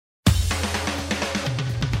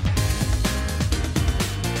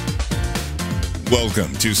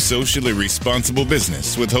Welcome to Socially Responsible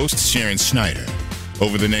Business with host Sharon Schneider.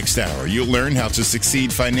 Over the next hour, you'll learn how to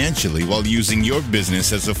succeed financially while using your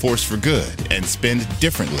business as a force for good and spend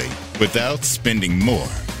differently without spending more.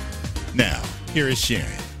 Now, here is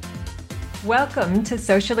Sharon. Welcome to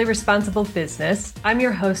Socially Responsible Business. I'm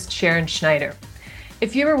your host, Sharon Schneider.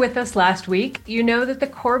 If you were with us last week, you know that the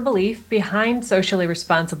core belief behind Socially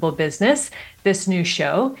Responsible Business, this new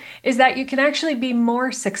show, is that you can actually be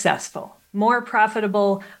more successful, more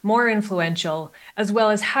profitable, more influential, as well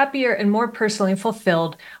as happier and more personally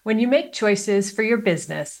fulfilled when you make choices for your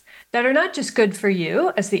business that are not just good for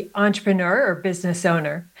you as the entrepreneur or business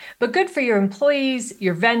owner, but good for your employees,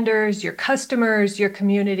 your vendors, your customers, your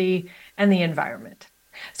community, and the environment.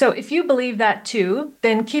 So if you believe that too,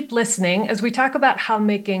 then keep listening as we talk about how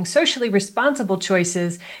making socially responsible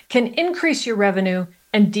choices can increase your revenue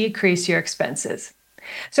and decrease your expenses.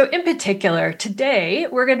 So in particular, today,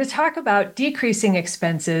 we're going to talk about decreasing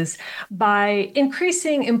expenses by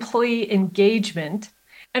increasing employee engagement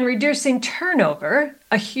and reducing turnover,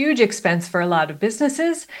 a huge expense for a lot of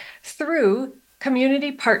businesses, through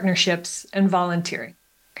community partnerships and volunteering.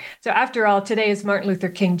 So after all, today is Martin Luther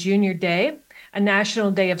King Jr. Day, a national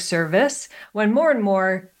day of service, when more and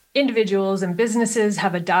more individuals and businesses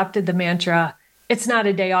have adopted the mantra, it's not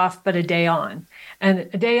a day off, but a day on. And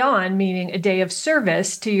a day on meaning a day of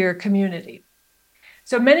service to your community.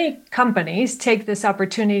 So many companies take this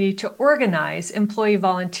opportunity to organize employee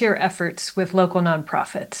volunteer efforts with local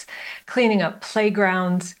nonprofits, cleaning up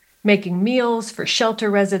playgrounds, making meals for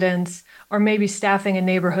shelter residents, or maybe staffing a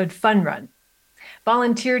neighborhood fun run.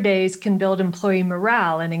 Volunteer days can build employee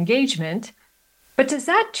morale and engagement, but does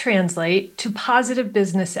that translate to positive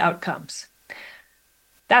business outcomes?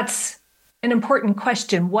 That's an important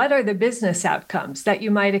question. What are the business outcomes that you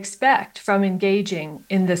might expect from engaging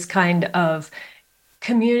in this kind of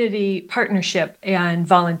community partnership and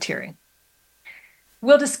volunteering?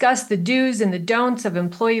 We'll discuss the do's and the don'ts of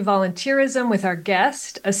employee volunteerism with our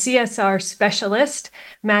guest, a CSR specialist,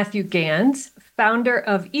 Matthew Ganz, founder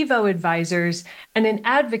of EVO Advisors and an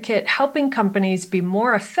advocate helping companies be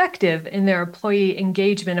more effective in their employee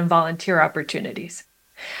engagement and volunteer opportunities.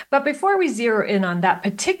 But before we zero in on that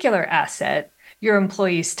particular asset, your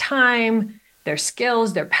employees' time, their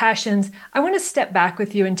skills, their passions, I want to step back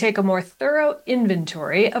with you and take a more thorough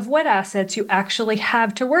inventory of what assets you actually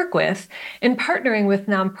have to work with in partnering with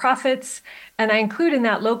nonprofits, and I include in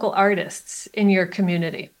that local artists in your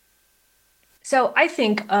community. So I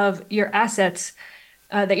think of your assets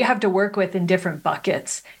that you have to work with in different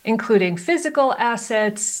buckets, including physical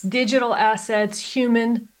assets, digital assets,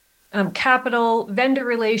 human capital, vendor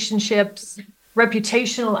relationships,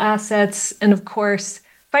 reputational assets, and of course,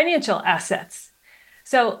 financial assets.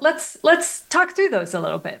 So let's talk through those a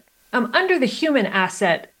little bit. Under the human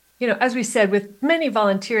asset, as we said, with many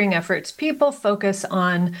volunteering efforts, people focus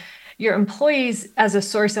on your employees as a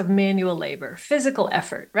source of manual labor, physical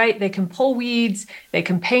effort, right? They can pull weeds, they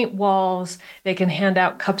can paint walls, they can hand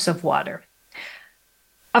out cups of water.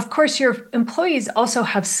 Of course, your employees also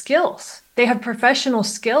have skills. They have professional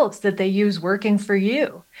skills that they use working for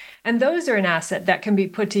you. And those are an asset that can be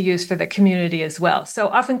put to use for the community as well. So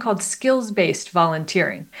often called skills-based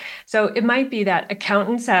volunteering. So it might be that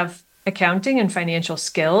accountants have accounting and financial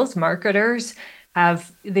skills, marketers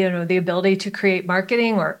have the ability to create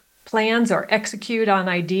marketing or plans or execute on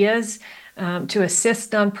ideas to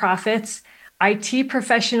assist nonprofits. IT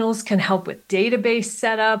professionals can help with database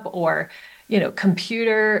setup or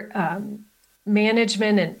computer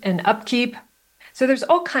management and upkeep. So there's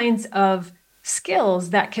all kinds of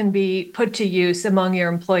skills that can be put to use among your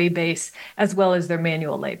employee base as well as their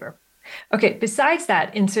manual labor. Okay, besides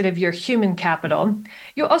that, in sort of your human capital,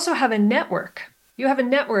 you also have a network. You have a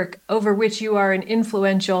network over which you are an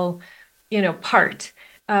influential, part.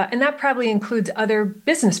 And that probably includes other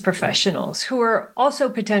business professionals who are also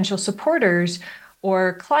potential supporters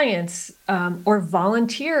or clients or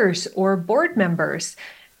volunteers or board members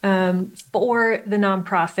for the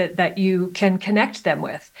nonprofit that you can connect them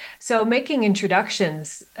with. So making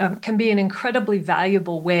introductions can be an incredibly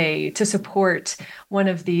valuable way to support one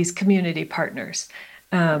of these community partners.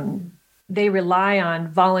 They rely on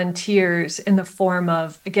volunteers in the form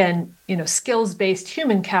of, again, skills-based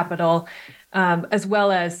human capital, as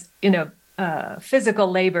well as,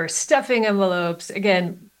 physical labor, stuffing envelopes,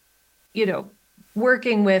 again,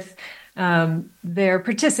 working with their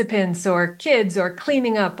participants or kids or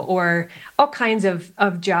cleaning up or all kinds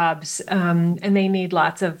of jobs. And they need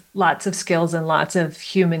lots of skills and lots of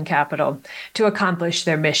human capital to accomplish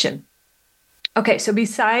their mission. Okay, so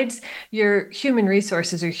besides your human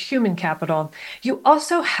resources or human capital, you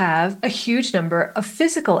also have a huge number of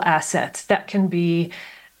physical assets that can be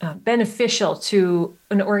beneficial to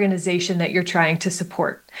an organization that you're trying to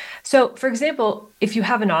support. So, for example, if you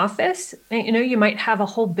have an office, you might have a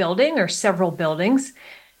whole building or several buildings.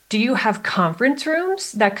 Do you have conference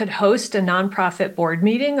rooms that could host a nonprofit board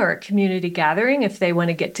meeting or a community gathering if they want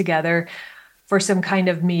to get together for some kind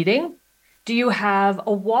of meeting? Do you have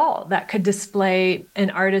a wall that could display an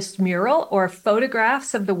artist mural or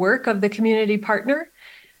photographs of the work of the community partner?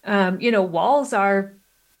 Walls are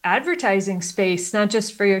advertising space, not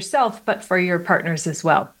just for yourself, but for your partners as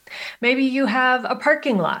well. Maybe you have a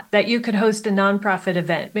parking lot that you could host a nonprofit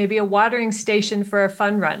event, maybe a watering station for a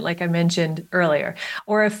fun run, like I mentioned earlier,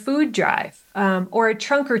 or a food drive, or a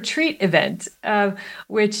trunk or treat event,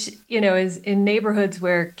 which, is in neighborhoods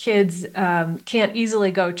where kids can't easily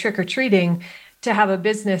go trick or treating, to have a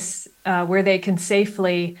business where they can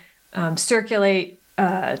safely circulate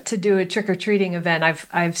to do a trick-or-treating event.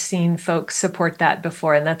 I've seen folks support that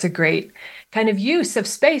before, and that's a great kind of use of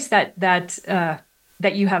space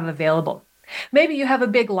that you have available. Maybe you have a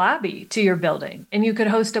big lobby to your building, and you could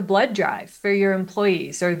host a blood drive for your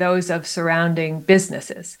employees or those of surrounding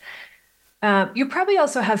businesses. You probably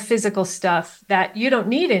also have physical stuff that you don't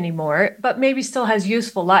need anymore, but maybe still has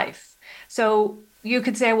useful life. So you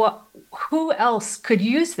could say, well, who else could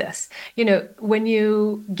use this? When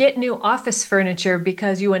you get new office furniture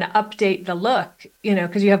because you want to update the look,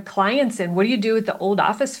 because you have clients in, what do you do with the old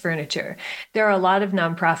office furniture? There are a lot of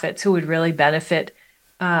nonprofits who would really benefit,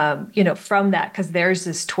 from that, because theirs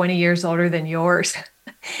is 20 years older than yours.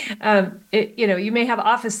 You may have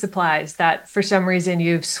office supplies that for some reason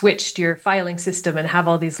you've switched your filing system and have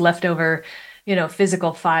all these leftover,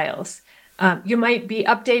 physical files. You might be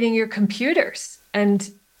updating your computers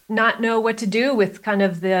and not know what to do with kind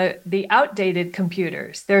of the outdated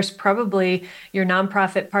computers. There's probably your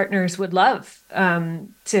nonprofit partners would love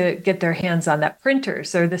to get their hands on that.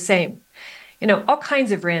 Printers are the same. All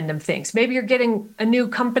kinds of random things. Maybe you're getting a new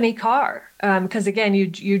company car because, again,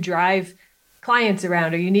 you drive clients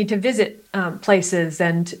around, or you need to visit places,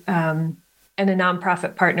 and a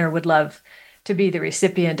nonprofit partner would love to be the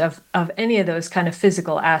recipient of any of those kind of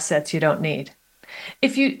physical assets you don't need.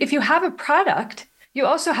 If you have a product, you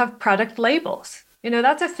also have product labels.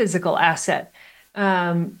 That's a physical asset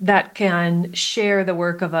that can share the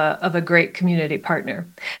work of a great community partner.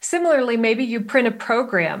 Similarly, maybe you print a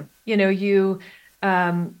program. You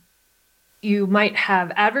might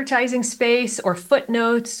have advertising space or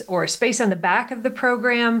footnotes or space on the back of the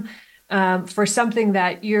program for something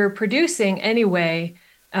that you're producing anyway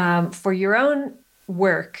for your own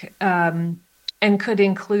work, and could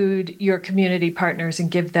include your community partners and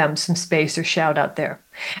give them some space or shout out there.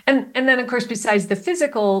 And then, of course, besides the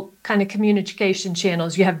physical kind of communication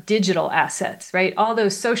channels, you have digital assets, right? All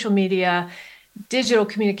those social media, digital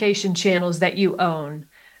communication channels that you own,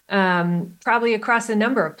 probably across a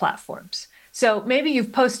number of platforms. So maybe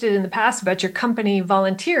you've posted in the past about your company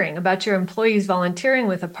volunteering, about your employees volunteering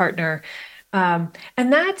with a partner. And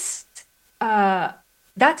that's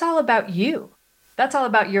all about you. That's all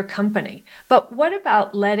about your company. But what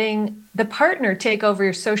about letting the partner take over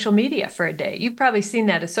your social media for a day? You've probably seen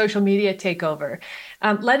that, a social media takeover.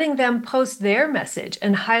 Letting them post their message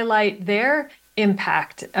and highlight their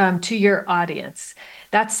impact to your audience.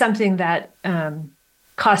 That's something that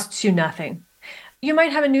costs you nothing. You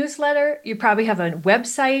might have a newsletter. You probably have a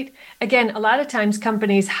website. Again, a lot of times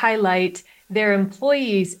companies highlight their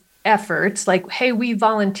employees' efforts, like, hey, we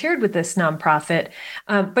volunteered with this nonprofit,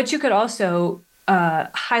 but you could also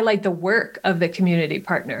highlight the work of the community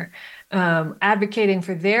partner, advocating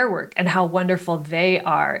for their work and how wonderful they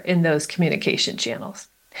are in those communication channels.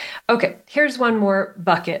 Okay, here's one more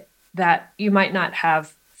bucket that you might not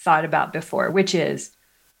have thought about before, which is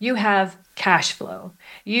you have cash flow.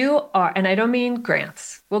 You are, and I don't mean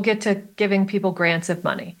grants. We'll get to giving people grants of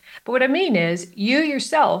money. But what I mean is you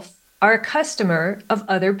yourself are a customer of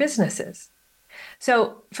other businesses.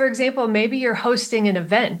 So, for example, maybe you're hosting an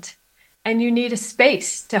event and you need a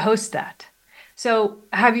space to host that. So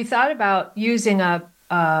have you thought about using a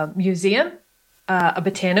museum, a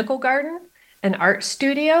botanical garden, an art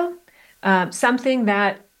studio, something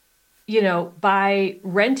that, by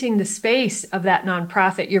renting the space of that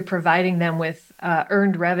nonprofit, you're providing them with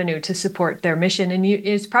earned revenue to support their mission. And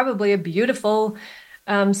it's probably a beautiful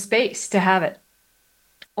space to have it.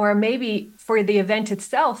 Or maybe for the event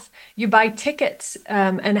itself, you buy tickets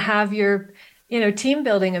and have your team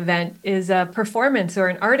building event is a performance or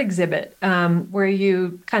an art exhibit where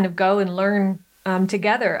you kind of go and learn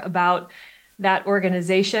together about that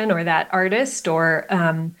organization or that artist, or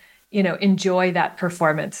enjoy that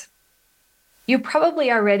performance. You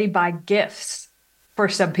probably already buy gifts for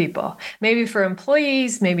some people, maybe for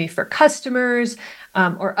employees, maybe for customers,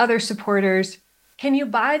 or other supporters. Can you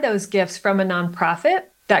buy those gifts from a nonprofit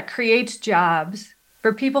that creates jobs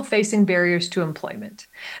for people facing barriers to employment?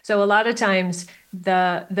 So a lot of times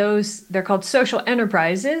they're called social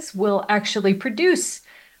enterprises, will actually produce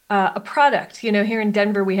a product. Here in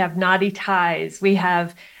Denver, we have Naughty Ties, we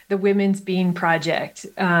have the Women's Bean Project,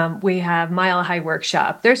 we have Mile High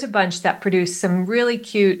Workshop. There's a bunch that produce some really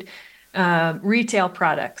cute retail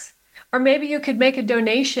products. Or maybe you could make a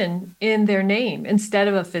donation in their name instead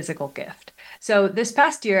of a physical gift. So this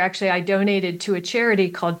past year, actually, I donated to a charity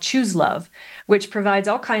called Choose Love, which provides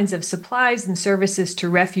all kinds of supplies and services to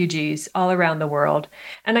refugees all around the world.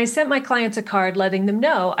 And I sent my clients a card letting them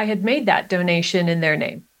know I had made that donation in their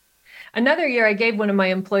name. Another year, I gave one of my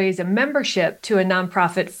employees a membership to a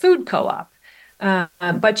nonprofit food co-op.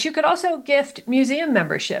 But you could also gift museum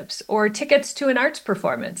memberships or tickets to an arts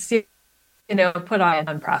performance, put on a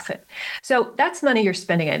nonprofit. So that's money you're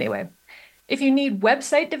spending anyway. If you need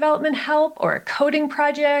website development help or a coding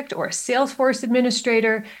project or a Salesforce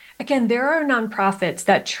administrator, again, there are nonprofits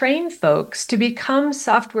that train folks to become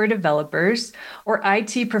software developers or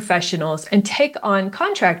IT professionals and take on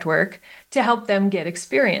contract work to help them get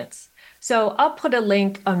experience. So I'll put a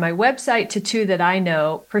link on my website to two that I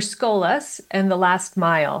know, Perscolas and The Last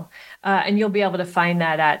Mile, and you'll be able to find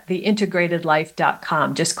that at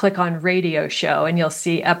theintegratedlife.com. Just click on radio show and you'll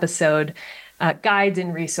see episode guides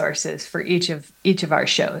and resources for each of our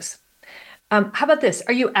shows. How about this?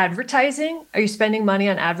 Are you advertising? Are you spending money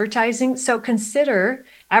on advertising? So consider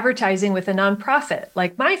advertising with a nonprofit,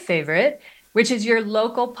 like my favorite, which is your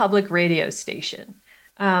local public radio station.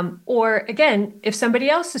 Or again, if somebody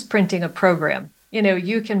else is printing a program,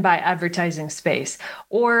 you can buy advertising space.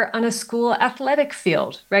 Or on a school athletic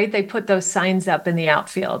field, right? They put those signs up in the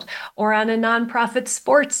outfield. Or on a nonprofit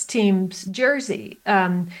sports team's jersey.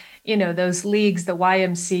 Those leagues, the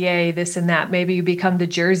YMCA, this and that. Maybe you become the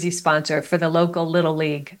jersey sponsor for the local Little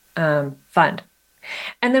League fund.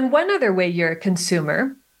 And then one other way you're a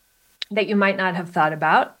consumer that you might not have thought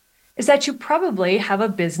about is that you probably have a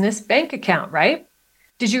business bank account, right?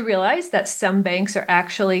 Did you realize that some banks are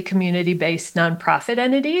actually community-based nonprofit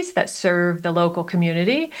entities that serve the local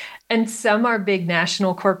community, and some are big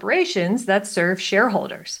national corporations that serve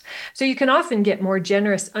shareholders? So you can often get more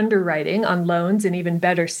generous underwriting on loans and even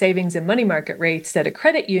better savings and money market rates at a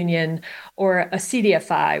credit union or a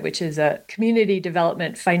CDFI, which is a community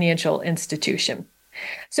development financial institution.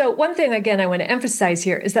 So one thing, again, I want to emphasize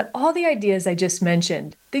here is that all the ideas I just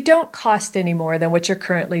mentioned, they don't cost any more than what you're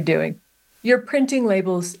currently doing. You're printing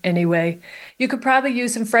labels anyway. You could probably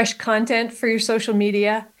use some fresh content for your social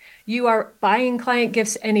media. You are buying client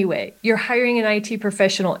gifts anyway. You're hiring an IT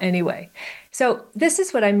professional anyway. So this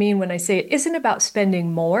is what I mean when I say it isn't about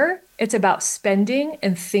spending more. It's about spending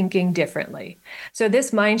and thinking differently. So this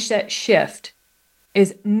mindset shift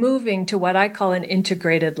is moving to what I call an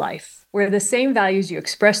integrated life, where the same values you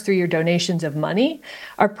express through your donations of money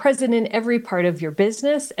are present in every part of your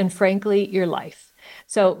business and, frankly, your life.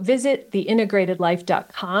 So visit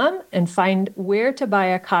theintegratedlife.com and find where to buy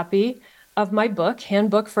a copy of my book,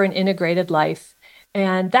 Handbook for an Integrated Life.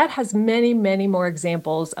 And that has many, many more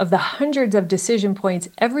examples of the hundreds of decision points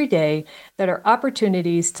every day that are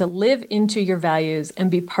opportunities to live into your values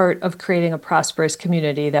and be part of creating a prosperous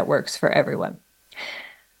community that works for everyone.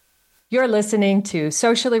 You're listening to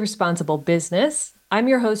Socially Responsible Business. I'm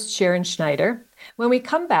your host, Sharon Schneider. When we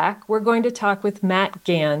come back, we're going to talk with Matt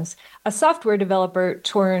Ganz, a software developer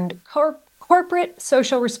turned corporate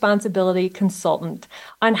social responsibility consultant,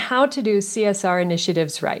 on how to do CSR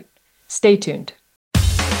initiatives right. Stay tuned.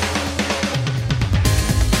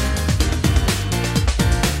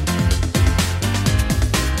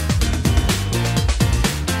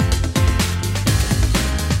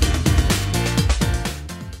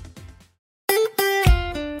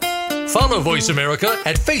 Follow Voice America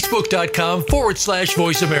at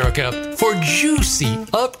facebook.com/Voice America for juicy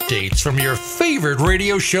updates from your favorite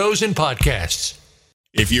radio shows and podcasts.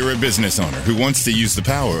 If you're a business owner who wants to use the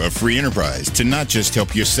power of free enterprise to not just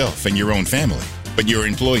help yourself and your own family, but your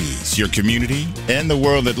employees, your community, and the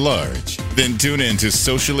world at large, then tune in to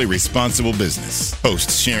Socially Responsible Business.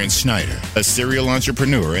 Host Sharon Schneider, a serial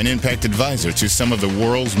entrepreneur and impact advisor to some of the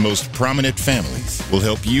world's most prominent families, will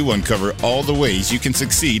help you uncover all the ways you can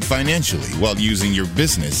succeed financially while using your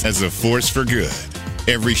business as a force for good.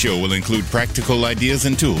 Every show will include practical ideas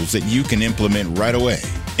and tools that you can implement right away.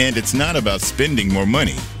 And it's not about spending more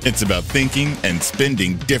money. It's about thinking and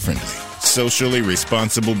spending differently. Socially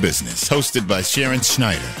Responsible Business, hosted by Sharon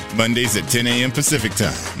Schneider, Mondays at 10 a.m. Pacific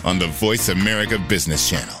Time on the Voice America Business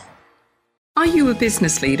Channel. Are you a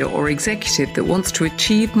business leader or executive that wants to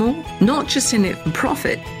achieve more? Not just in it for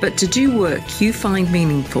profit, but to do work you find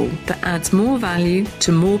meaningful that adds more value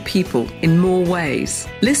to more people in more ways.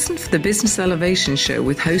 Listen for the Business Elevation Show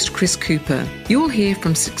with host Chris Cooper. You'll hear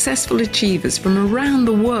from successful achievers from around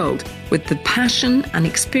the world with the passion and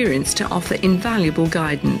experience to offer invaluable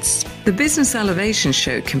guidance. The Business Elevation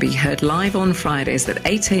Show can be heard live on Fridays at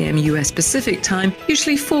 8 a.m. US Pacific Time,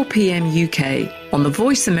 usually 4 p.m. UK, on the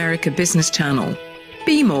Voice America Business Channel.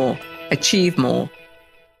 Be more, achieve more.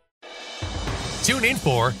 Tune in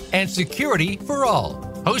for And Security for All,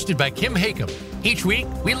 hosted by Kim Hakam. Each week,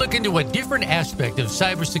 we look into a different aspect of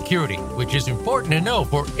cybersecurity, which is important to know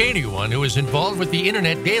for anyone who is involved with the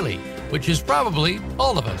internet daily, which is probably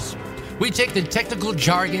all of us. We take the technical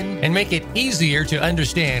jargon and make it easier to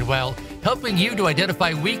understand while helping you to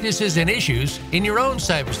identify weaknesses and issues in your own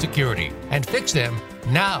cybersecurity and fix them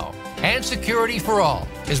now. And Security for All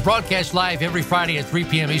is broadcast live every Friday at 3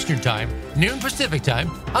 p.m. Eastern Time, noon Pacific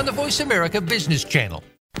Time on the Voice America Business Channel.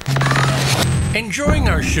 Enjoying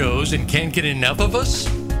our shows and can't get enough of us?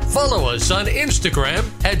 Follow us on Instagram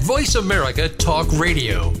at Voice America Talk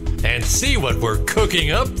Radio and see what we're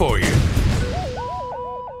cooking up for you.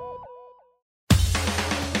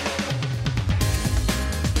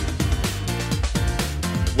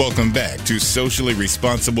 Welcome back to Socially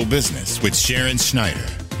Responsible Business with Sharon Schneider.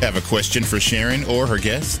 Have a question for Sharon or her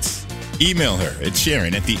guests? Email her at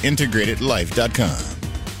sharon@theintegratedlife.com.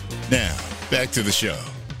 Now, back to the show.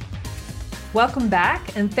 Welcome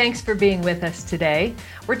back, and thanks for being with us today.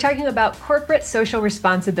 We're talking about corporate social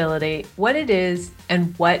responsibility, what it is,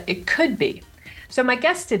 and what it could be. So my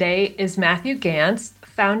guest today is Matthew Ganz,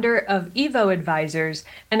 founder of EVO Advisors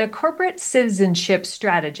and a corporate citizenship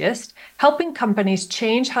strategist, helping companies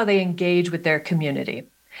change how they engage with their community.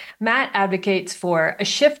 Matt advocates for a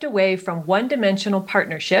shift away from one-dimensional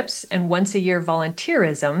partnerships and once-a-year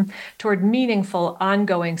volunteerism toward meaningful,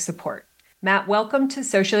 ongoing support. Matt, welcome to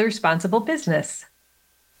Socially Responsible Business.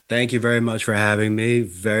 Thank you very much for having me.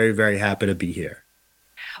 Very, very happy to be here.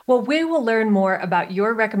 Well, we will learn more about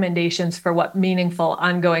your recommendations for what meaningful,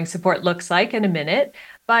 ongoing support looks like in a minute.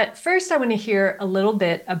 But first, I want to hear a little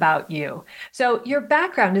bit about you. So your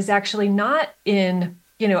background is actually not in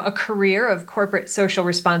a career of corporate social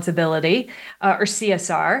responsibility, or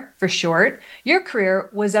CSR for short. Your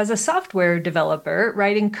career was as a software developer,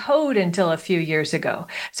 writing code until a few years ago.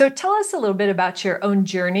 So tell us a little bit about your own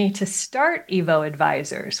journey to start EVO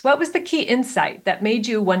Advisors. What was the key insight that made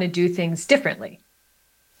you want to do things differently?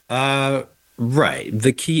 Right.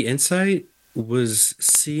 The key insight was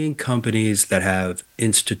seeing companies that have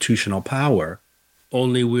institutional power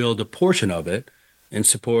only wield a portion of it in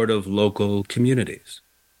support of local communities.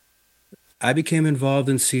 I became involved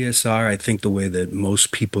in CSR, I think, the way that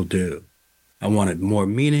most people do. I wanted more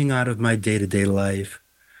meaning out of my day-to-day life.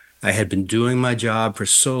 I had been doing my job for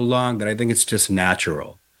so long that I think it's just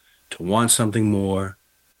natural to want something more,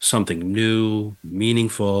 something new,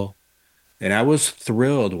 meaningful. And I was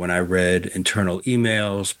thrilled when I read internal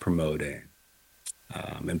emails promoting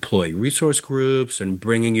employee resource groups and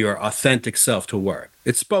bringing your authentic self to work.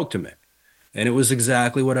 It spoke to me, and it was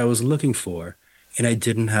exactly what I was looking for, and I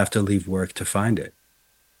didn't have to leave work to find it.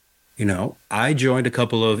 I joined a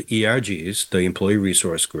couple of ERGs, the employee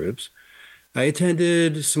resource groups. I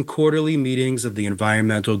attended some quarterly meetings of the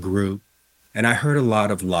environmental group, and I heard a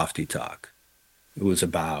lot of lofty talk. It was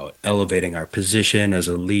about elevating our position as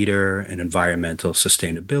a leader in environmental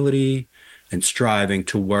sustainability and striving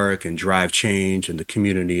to work and drive change in the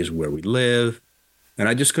communities where we live. And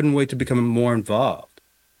I just couldn't wait to become more involved.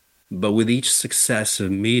 But with each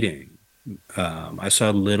successive meeting, I saw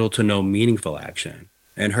little to no meaningful action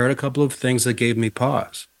and heard a couple of things that gave me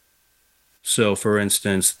pause. So, for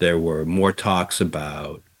instance, there was more talk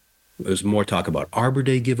about Arbor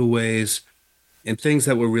Day giveaways and things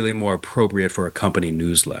that were really more appropriate for a company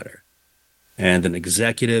newsletter. And an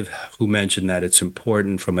executive who mentioned that it's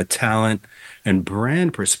important from a talent and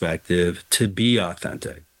brand perspective to be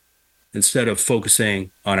authentic instead of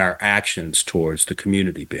focusing on our actions towards the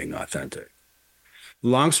community being authentic.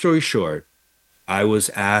 Long story short, I was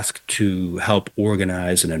asked to help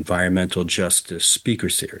organize an environmental justice speaker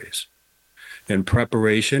series. In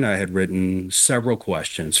preparation, I had written several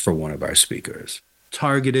questions for one of our speakers,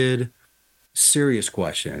 targeted, serious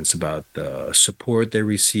questions about the support they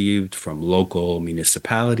received from local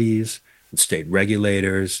municipalities and state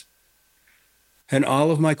regulators. And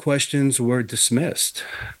all of my questions were dismissed.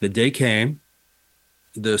 The day came,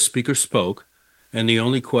 the speaker spoke, And the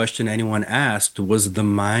only question anyone asked was the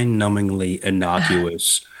mind-numbingly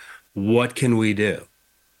innocuous, what can we do?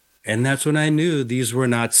 And that's when I knew these were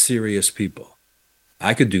not serious people.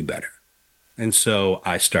 I could do better. And so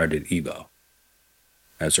I started EVO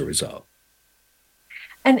as a result.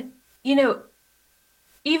 And,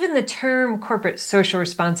 even the term corporate social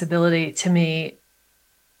responsibility to me,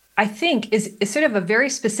 I think is sort of a very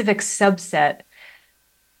specific subset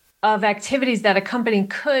of activities that a company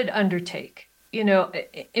could undertake.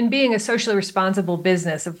 In being a socially responsible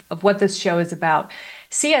business of what this show is about,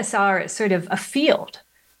 CSR is sort of a field,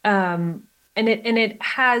 and it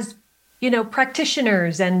has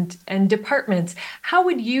practitioners and departments. How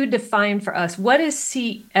would you define for us what is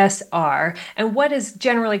CSR and what is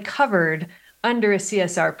generally covered under a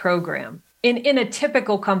CSR program in a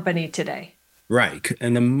typical company today? Right,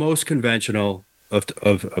 and the most conventional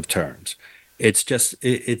of terms,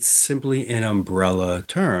 it's simply an umbrella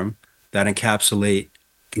term that encapsulates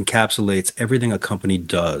everything a company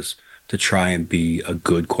does to try and be a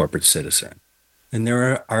good corporate citizen. And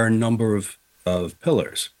there are a number of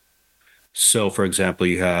pillars. So, for example,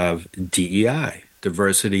 you have DEI,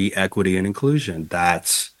 diversity, equity, and inclusion.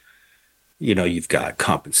 That's, you've got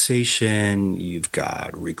compensation, you've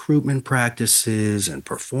got recruitment practices and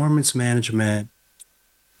performance management.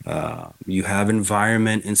 You have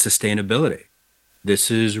environment and sustainability.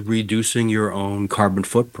 This is reducing your own carbon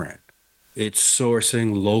footprint. It's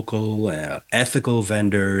sourcing local, ethical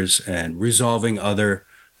vendors and resolving other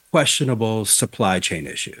questionable supply chain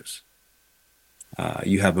issues.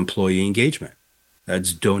 You have employee engagement.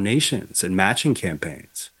 That's donations and matching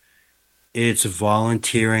campaigns. It's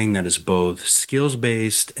volunteering that is both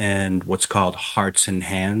skills-based and what's called hearts and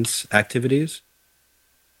hands activities.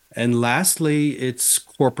 And lastly, it's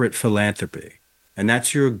corporate philanthropy. And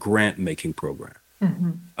that's your grant-making program.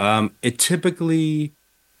 Mm-hmm. It typically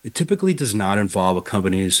does not involve a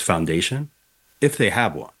company's foundation, if they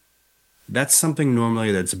have one. That's something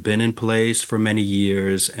normally that's been in place for many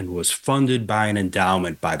years and was funded by an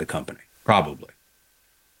endowment by the company, probably.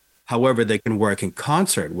 However, they can work in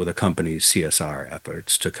concert with a company's CSR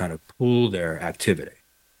efforts to kind of pool their activity.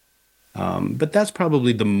 But that's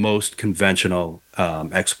probably the most conventional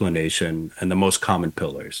explanation and the most common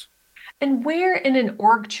pillars. And where in an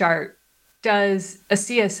org chart does a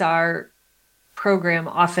CSR program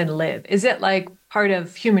often live? Is it like part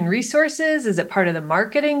of human resources? Is it part of the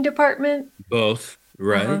marketing department? Both,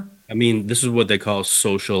 right? Uh-huh. I mean, this is what they call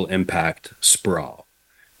social impact sprawl.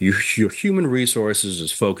 Your human resources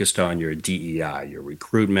is focused on your DEI, your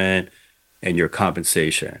recruitment, and your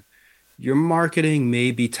compensation. Your marketing may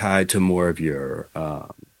be tied to more of your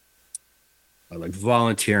like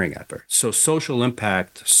volunteering efforts. So social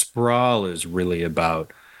impact sprawl is really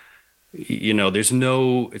about,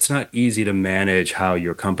 it's not easy to manage how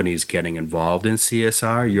your company is getting involved in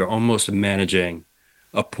CSR. You're almost managing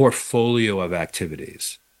a portfolio of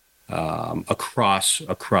activities across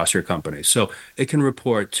your company. So it can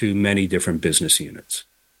report to many different business units.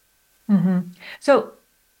 Mm-hmm. So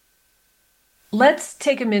let's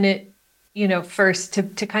take a minute, first to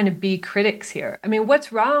kind of be critics here. I mean,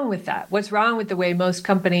 what's wrong with that? What's wrong with the way most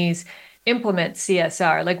companies implement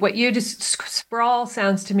CSR? Like what you just sprawl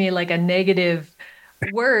sounds to me like a negative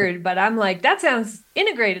word, but I'm like, that sounds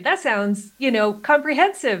integrated. That sounds,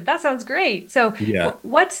 comprehensive. That sounds great. So yeah.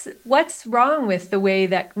 What's wrong with the way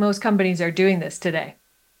that most companies are doing this today?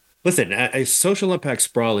 Listen, a social impact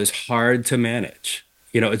sprawl is hard to manage.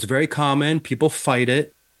 It's very common. People fight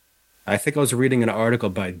it. I think I was reading an article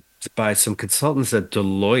by some consultants at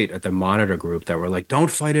Deloitte at the Monitor Group that were like, don't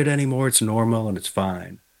fight it anymore. It's normal and it's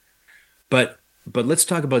fine. But let's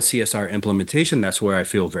talk about CSR implementation. That's where I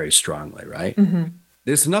feel very strongly, right? Mm-hmm.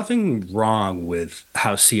 There's nothing wrong with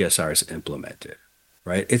how CSR is implemented,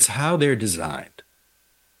 right? It's how they're designed.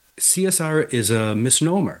 CSR is a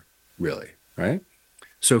misnomer, really, right?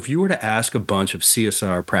 So if you were to ask a bunch of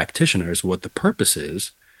CSR practitioners what the purpose is,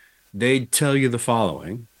 they'd tell you the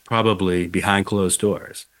following, probably behind closed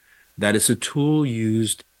doors, that it's a tool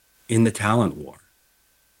used in the talent war,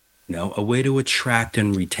 a way to attract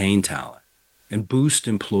and retain talent and boost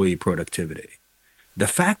employee productivity. The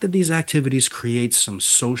fact that these activities create some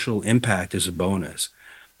social impact is a bonus,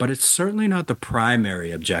 but it's certainly not the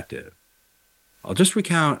primary objective. I just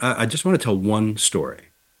want to tell one story.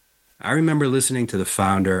 I remember listening to the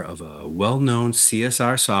founder of a well-known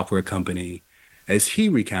CSR software company as he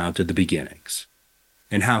recounted the beginnings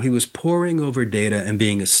and how he was poring over data and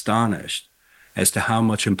being astonished as to how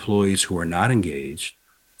much employees who were not engaged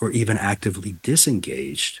or even actively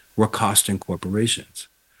disengaged were costing corporations.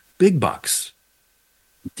 Big bucks.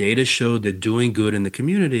 Data showed that doing good in the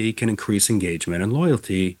community can increase engagement and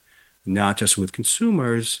loyalty, not just with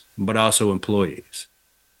consumers, but also employees.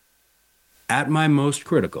 At my most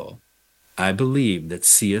critical, I believe that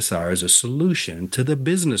CSR is a solution to the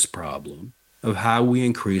business problem of how we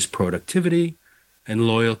increase productivity and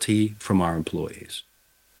loyalty from our employees.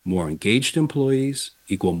 More engaged employees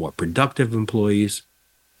equal more productive employees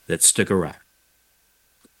that stick around.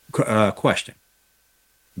 Question.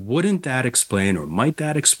 Wouldn't that explain, or might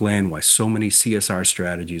that explain, why so many CSR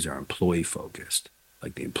strategies are employee-focused,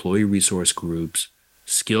 like the employee resource groups,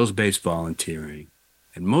 skills-based volunteering,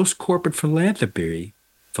 and most corporate philanthropy,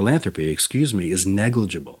 is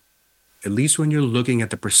negligible, at least when you're looking at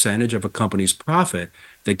the percentage of a company's profit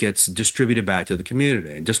that gets distributed back to the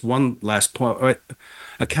community. And just one last point,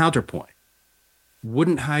 a counterpoint.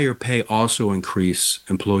 Wouldn't higher pay also increase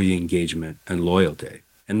employee engagement and loyalty?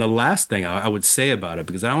 And the last thing I would say about it,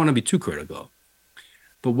 because I don't want to be too critical,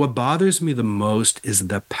 but what bothers me the most is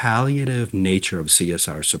the palliative nature of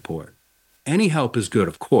CSR support. Any help is good,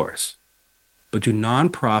 of course, but do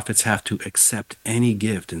nonprofits have to accept any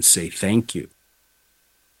gift and say thank you?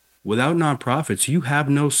 Without nonprofits, you have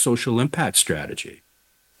no social impact strategy.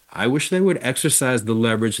 I wish they would exercise the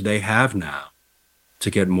leverage they have now to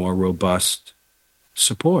get more robust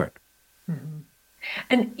support. Mm-hmm.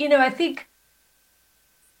 And, I think,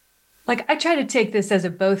 I try to take this as a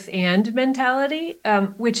both and mentality,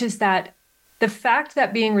 which is that the fact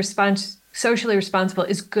that being socially responsible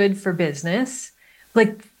is good for business,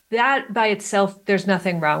 that by itself, there's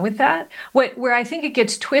nothing wrong with that. Where I think it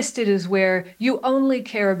gets twisted is where you only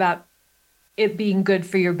care about it being good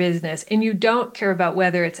for your business and you don't care about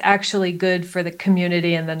whether it's actually good for the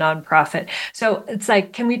community and the nonprofit. So it's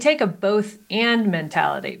can we take a both and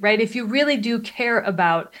mentality, right? If you really do care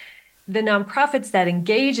about the nonprofits that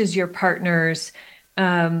engage as your partners,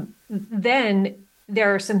 then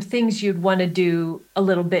there are some things you'd want to do a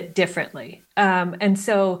little bit differently. And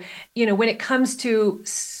so, when it comes to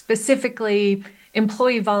specifically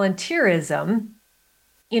employee volunteerism,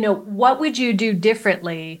 what would you do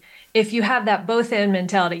differently if you have that both and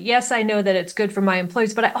mentality? Yes, I know that it's good for my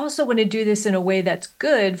employees, but I also want to do this in a way that's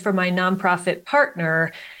good for my nonprofit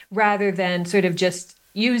partner rather than sort of just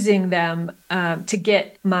using them to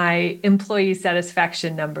get my employee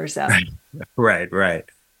satisfaction numbers up. Right.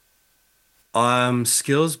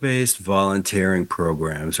 Skills-based volunteering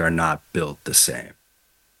programs are not built the same.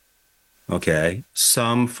 Okay.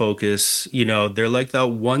 Some focus, they're like that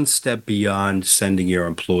one step beyond sending your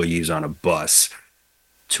employees on a bus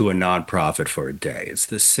to a nonprofit for a day. It's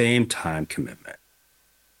the same time commitment.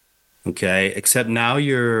 Okay. Except now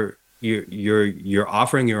you're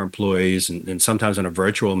offering your employees, and sometimes in a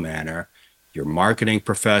virtual manner, your marketing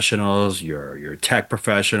professionals, your tech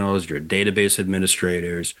professionals, your database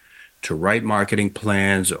administrators, to write marketing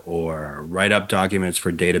plans or write up documents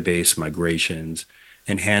for database migrations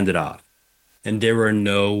and hand it off. And there are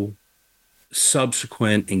no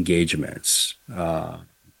subsequent engagements that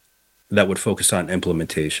would focus on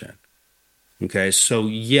implementation. Okay, so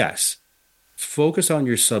yes, focus on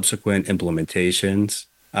your subsequent implementations,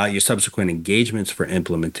 your subsequent engagements for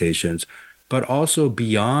implementations, but also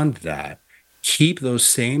beyond that, keep those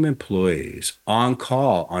same employees on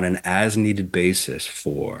call on an as-needed basis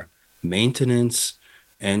for maintenance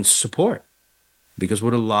and support. Because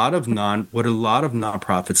what a lot of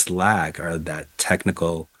nonprofits lack are that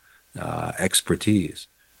technical expertise.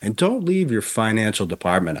 And don't leave your financial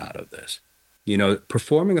department out of this.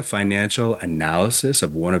 Performing a financial analysis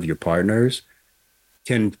of one of your partners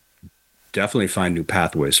can definitely find new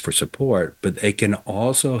pathways for support, but it can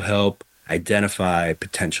also help identify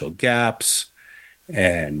potential gaps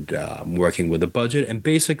and working with a budget and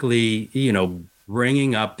basically,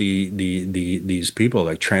 bringing up these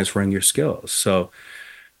people, transferring your skills. So,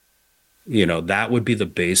 that would be the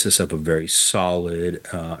basis of a very solid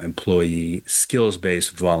employee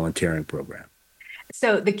skills-based volunteering program.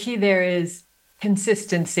 So the key there is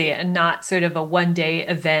consistency and not sort of a one-day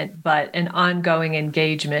event, but an ongoing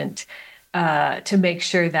engagement to make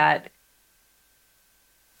sure that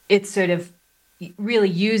it sort of really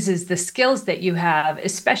uses the skills that you have,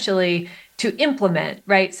 especially to implement,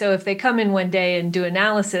 right? So if they come in one day and do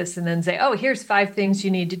analysis and then say, oh, here's 5 things you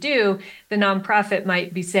need to do, the nonprofit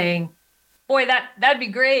might be saying, boy, that'd be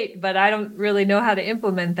great, but I don't really know how to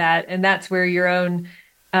implement that. And that's where your own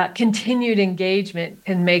continued engagement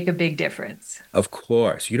can make a big difference. Of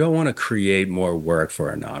course. You don't want to create more work for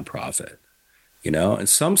a nonprofit,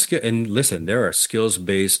 and listen, there are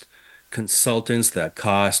skills-based consultants that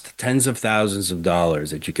cost tens of thousands of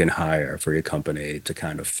dollars that you can hire for your company to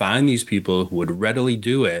kind of find these people who would readily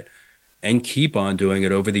do it and keep on doing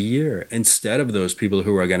it over the year. Instead of those people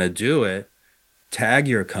who are going to do it, tag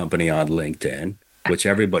your company on LinkedIn, which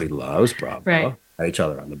everybody loves, bravo, Right. pat each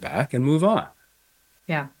other on the back and move on.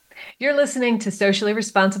 Yeah. You're listening to Socially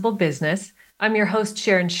Responsible Business. I'm your host,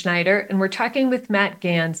 Sharon Schneider, and we're talking with Matt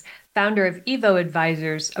Ganz, founder of EVO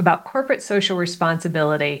Advisors, about corporate social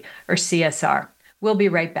responsibility, or CSR. We'll be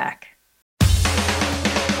right back.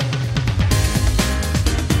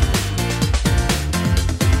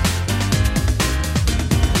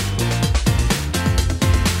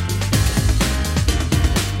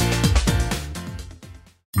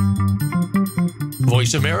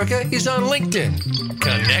 Voice America is on LinkedIn.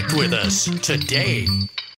 Connect with us today.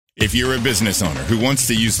 If you're a business owner who wants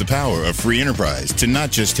to use the power of free enterprise to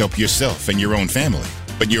not just help yourself and your own family,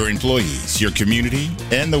 but your employees, your community,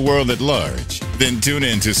 and the world at large, then tune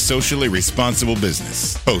in to Socially Responsible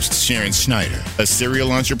Business. Host Sharon Schneider, a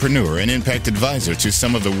serial entrepreneur and impact advisor to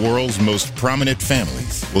some of the world's most prominent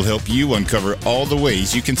families, will help you uncover all the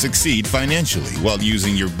ways you can succeed financially while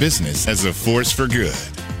using your business as a force for good.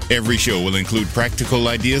 Every show will include practical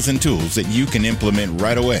ideas and tools that you can implement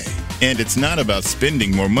right away. And it's not about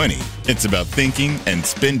spending more money. It's about thinking and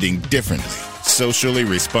spending differently. Socially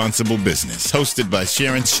Responsible Business, hosted by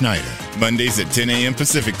Sharon Schneider, Mondays at 10 a.m.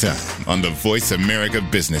 Pacific Time on the Voice America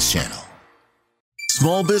Business Channel.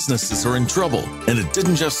 Small businesses are in trouble, and it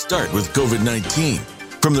didn't just start with COVID-19.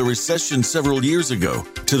 From the recession several years ago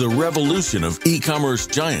to the revolution of e-commerce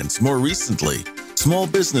giants more recently, small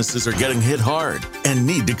businesses are getting hit hard and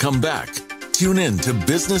need to come back. Tune in to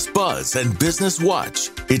Business Buzz and Business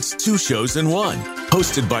Watch. It's 2 shows in one,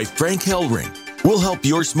 hosted by Frank Hellring. We'll help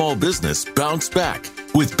your small business bounce back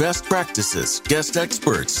with best practices, guest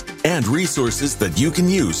experts, and resources that you can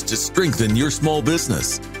use to strengthen your small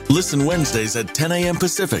business. Listen Wednesdays at 10 a.m.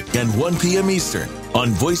 Pacific and 1 p.m. Eastern on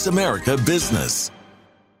Voice America Business.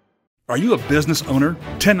 Are you a business owner,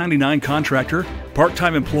 1099 contractor,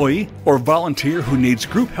 part-time employee, or volunteer who needs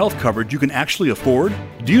group health coverage you can actually afford?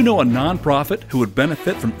 Do you know a nonprofit who would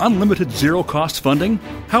benefit from unlimited zero-cost funding?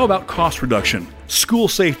 How about cost reduction, school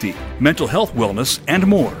safety, mental health wellness, and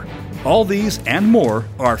more? All these and more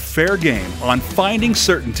are fair game on Finding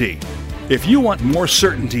Certainty. If you want more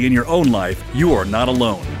certainty in your own life, you are not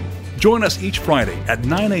alone. Join us each Friday at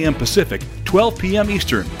 9 a.m. Pacific, 12 p.m.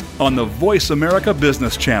 Eastern on the Voice America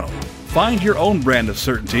Business Channel. Find your own brand of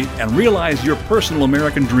certainty and realize your personal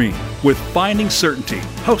American dream with Finding Certainty,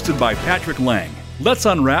 hosted by Patrick Lang. Let's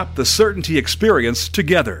unwrap the certainty experience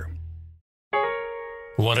together.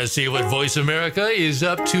 Want to see what Voice America is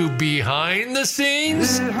up to behind the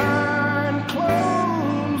scenes?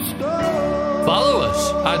 Follow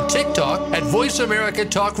us on TikTok at Voice America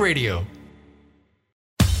Talk Radio.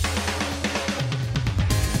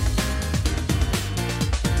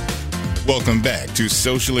 Welcome back to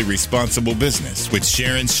Socially Responsible Business with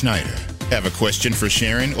Sharon Schneider. Have a question for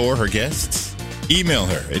Sharon or her guests? Email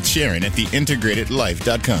her at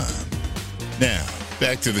sharon@theintegratedlife.com. Now,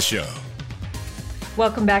 back to the show.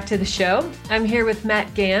 Welcome back to the show. I'm here with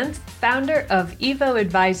Matt Ganz, founder of EVO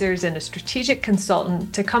Advisors and a strategic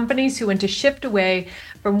consultant to companies who want to shift away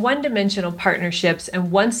from one-dimensional partnerships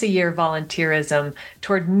and once-a-year volunteerism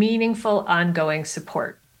toward meaningful, ongoing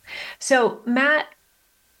support. So, Matt,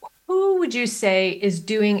 who would you say is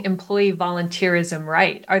doing employee volunteerism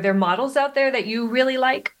right? Are there models out there that you really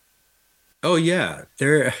like? Oh, yeah.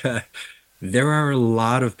 There are a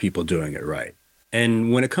lot of people doing it right.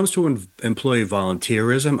 And when it comes to employee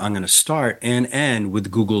volunteerism, I'm going to start and end with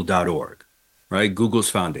google.org, right? Google's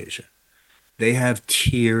foundation. They have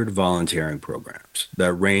tiered volunteering programs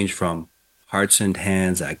that range from hearts and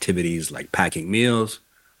hands activities like packing meals,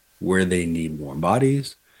 where they need warm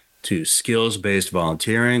bodies, to skills-based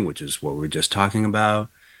volunteering, which is what we're just talking about,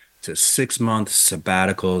 to 6-month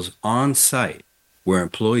sabbaticals on site, where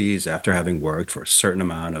employees, after having worked for a certain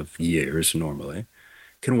amount of years normally,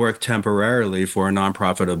 can work temporarily for a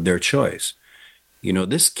nonprofit of their choice. You know,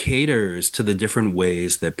 this caters to the different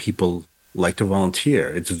ways that people like to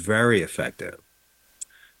volunteer. It's very effective.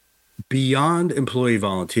 Beyond employee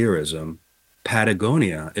volunteerism,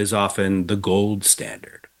 Patagonia is often the gold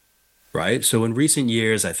standard, right? So in recent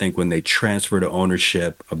years, I think when they transferred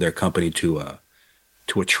ownership of their company to a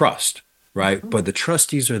trust, right? But the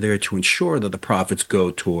trustees are there to ensure that the profits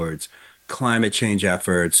go towards climate change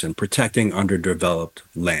efforts and protecting underdeveloped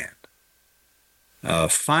land.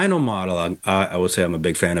 Final model I would say I'm a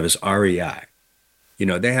big fan of is REI. You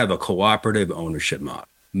know, they have a cooperative ownership model,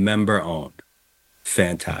 member owned.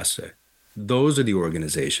 Fantastic. Those are the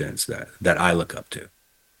organizations that I look up to.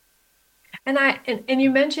 And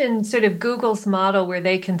you mentioned sort of Google's model where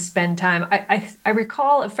they can spend time. I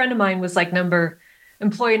recall a friend of mine was like number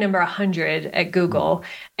employee number 100 at Google,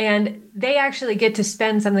 and they actually get to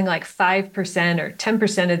spend something like 5% or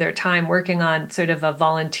 10% of their time working on sort of a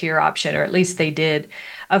volunteer option, or at least they did,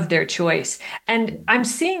 of their choice. And I'm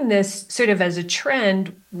seeing this sort of as a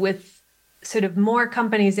trend with sort of more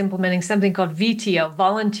companies implementing something called VTO,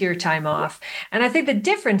 volunteer time off. And I think the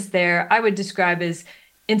difference there I would describe as,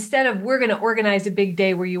 instead of we're going to organize a big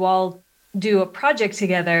day where you all do a project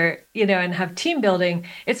together, and have team building,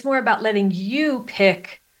 it's more about letting you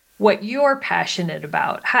pick what you're passionate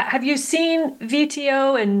about. Have you seen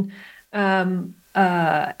VTO and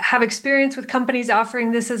have experience with companies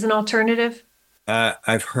offering this as an alternative?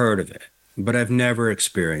 I've heard of it, but I've never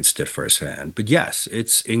experienced it firsthand. But yes,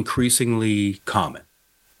 it's increasingly common,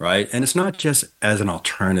 right? And it's not just as an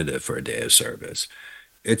alternative for a day of service.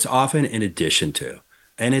 It's often in addition to,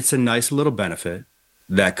 and it's a nice little benefit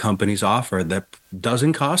that companies offer that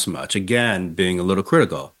doesn't cost much. Again, being a little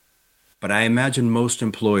critical, but I imagine most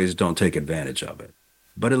employees don't take advantage of it.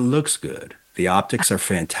 But it looks good. The optics are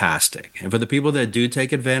fantastic. And for the people that do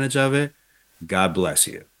take advantage of it, God bless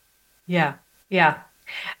you. Yeah. Yeah.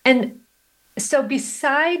 And so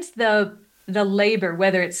besides the labor,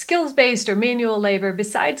 whether it's skills-based or manual labor,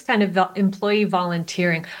 besides kind of employee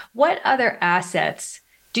volunteering, what other assets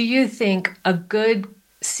do you think a good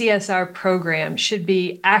CSR program should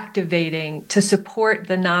be activating to support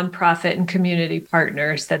the nonprofit and community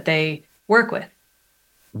partners that they work with?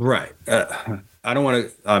 Right. I don't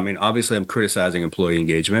want to, obviously I'm criticizing employee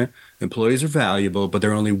engagement. Employees are valuable, but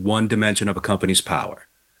they're only one dimension of a company's power.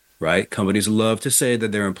 Right? Companies love to say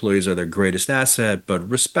that their employees are their greatest asset, but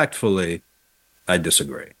respectfully, I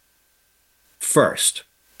disagree. First,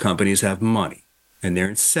 companies have money, and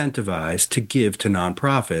they're incentivized to give to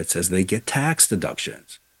nonprofits as they get tax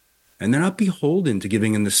deductions. And they're not beholden to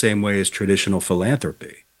giving in the same way as traditional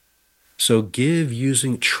philanthropy. So give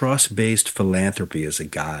using trust-based philanthropy as a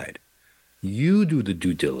guide. You do the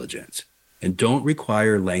due diligence, and don't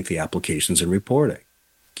require lengthy applications and reporting.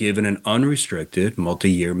 Give in an unrestricted,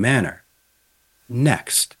 multi-year manner.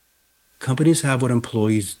 Next, companies have what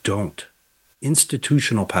employees don't: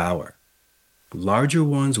 institutional power. Larger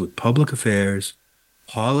ones with public affairs,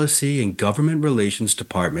 policy, and government relations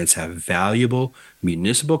departments have valuable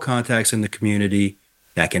municipal contacts in the community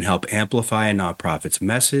that can help amplify a nonprofit's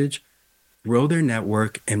message, grow their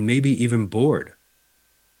network, and maybe even board.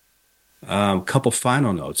 Couple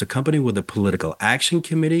final notes. A company with a political action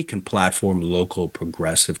committee can platform local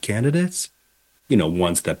progressive candidates,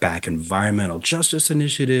 ones that back environmental justice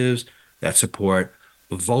initiatives that support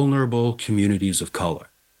vulnerable communities of color.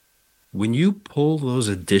 When you pull those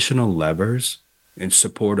additional levers in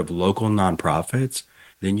support of local nonprofits,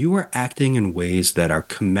 then you are acting in ways that are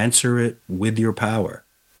commensurate with your power,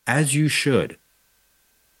 as you should.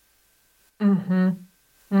 Mm-hmm.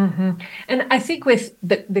 Mm-hmm. And I think with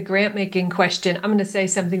the grant making question, I'm going to say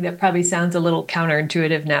something that probably sounds a little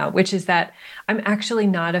counterintuitive now, which is that I'm actually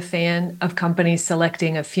not a fan of companies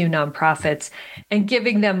selecting a few nonprofits and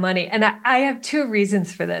giving them money. And I have two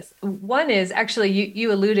reasons for this. One is actually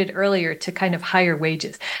you alluded earlier to kind of higher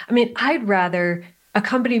wages. I'd rather a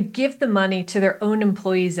company give the money to their own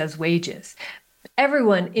employees as wages.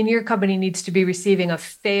 Everyone in your company needs to be receiving a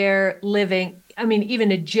fair living,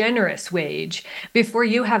 even a generous wage before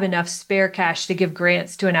you have enough spare cash to give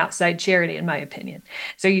grants to an outside charity, in my opinion.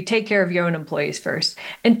 So you take care of your own employees first.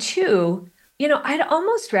 And two, I'd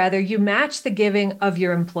almost rather you match the giving of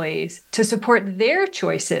your employees to support their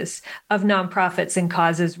choices of nonprofits and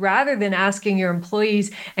causes, rather than asking your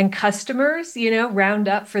employees and customers, round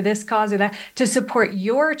up for this cause or that, to support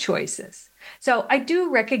your choices. So I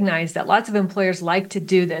do recognize that lots of employers like to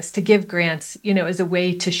do this, to give grants, as a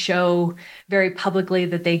way to show very publicly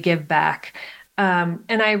that they give back. And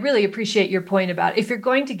I really appreciate your point about, if you're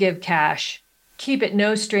going to give cash, keep it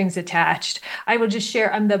no strings attached. I will just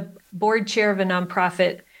share, I'm the board chair of a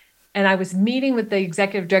nonprofit, and I was meeting with the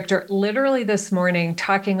executive director literally this morning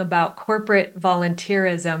talking about corporate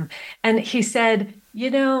volunteerism. And he said,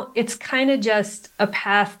 it's kind of just a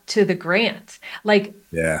path to the grant.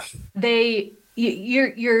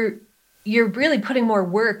 You're really putting more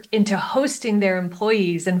work into hosting their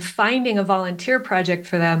employees and finding a volunteer project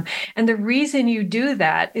for them. And the reason you do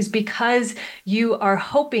that is because you are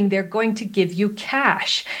hoping they're going to give you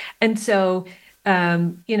cash. And so,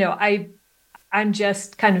 I'm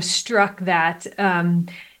just kind of struck that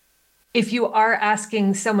if you are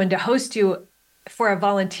asking someone to host you for a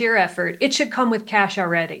volunteer effort, it should come with cash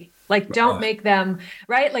already. Don't make them,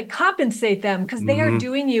 right? Compensate them, because they are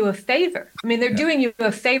doing you a favor. They're doing you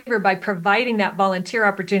a favor by providing that volunteer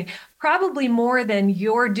opportunity, probably more than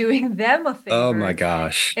you're doing them a favor. Oh my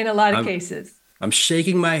gosh. In a lot of cases. I'm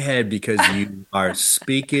shaking my head because you are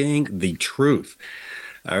speaking the truth.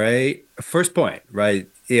 All right. First point, right?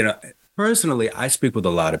 Personally, I speak with a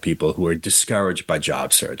lot of people who are discouraged by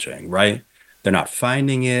job searching, right? They're not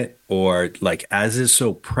finding it, or like as is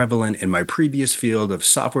so prevalent in my previous field of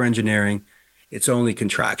software engineering, it's only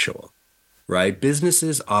contractual, right?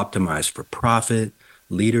 Businesses optimize for profit.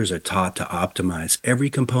 Leaders are taught to optimize every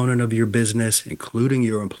component of your business, including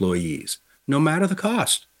your employees, no matter the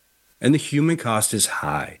cost. And the human cost is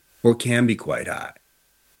high, or can be quite high.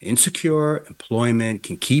 Insecure employment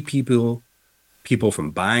can keep people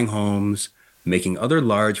from buying homes, making other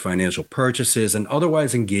large financial purchases, and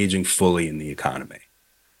otherwise engaging fully in the economy.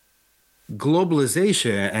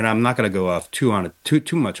 Globalization, and I'm not going to go off too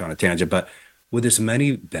much on a tangent, but with as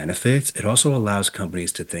many benefits, it also allows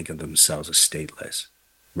companies to think of themselves as stateless,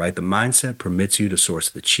 right? The mindset permits you to source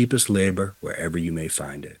the cheapest labor wherever you may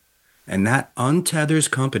find it. And that untethers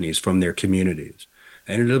companies from their communities,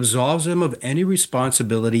 and it absolves them of any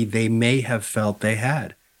responsibility they may have felt they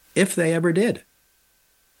had, if they ever did.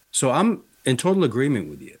 So I'm in total agreement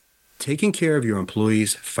with you. Taking care of your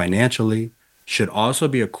employees financially should also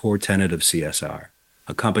be a core tenet of CSR.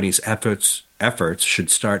 A company's efforts should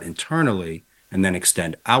start internally and then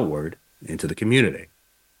extend outward into the community.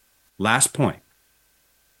 Last point.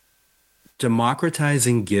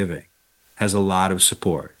 Democratizing giving has a lot of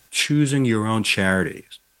support. Choosing your own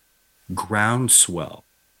charities. Groundswell.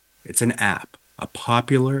 It's an app, a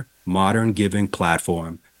popular modern giving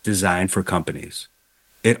platform designed for companies.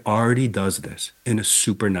 It already does this in a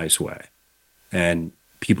super nice way, and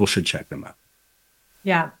people should check them out.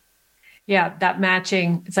 Yeah, that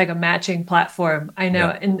matching, it's like a matching platform. I know,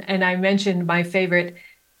 yeah. And I mentioned my favorite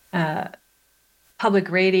public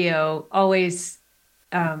radio always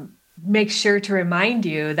makes sure to remind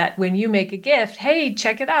you that when you make a gift, hey,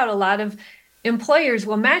 check it out. A lot of employers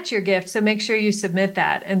will match your gift, so make sure you submit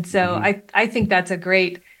that. And so I think that's a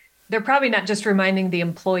great, they're probably not just reminding the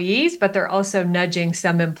employees, but they're also nudging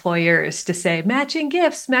some employers to say matching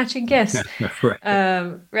gifts. Right.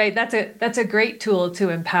 Right. That's a great tool to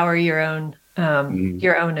empower your own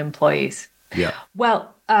employees. Yeah.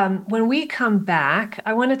 Well, when we come back,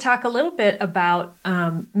 I want to talk a little bit about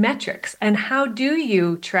metrics and how do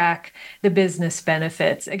you track the business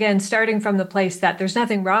benefits? Again, starting from the place that there's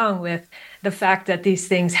nothing wrong with the fact that these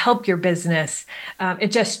things help your business.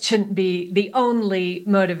 It just shouldn't be the only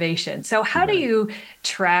motivation. So how do you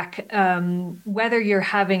track whether you're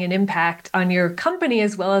having an impact on your company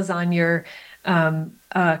as well as on your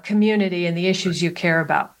community and the issues you care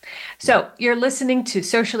about? So you're listening to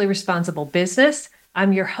Socially Responsible Business.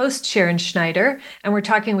 I'm your host, Sharon Schneider, and we're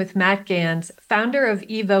talking with Matt Ganz, founder of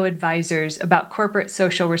EVO Advisors, about corporate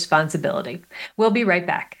social responsibility. We'll be right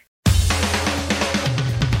back.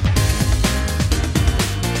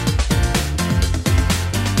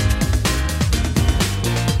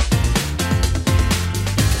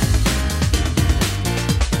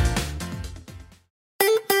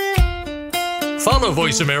 Follow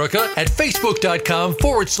Voice America at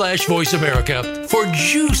facebook.com/Voice America for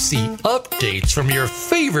juicy updates from your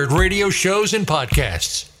favorite radio shows and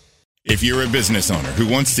podcasts. If you're a business owner who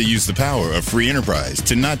wants to use the power of free enterprise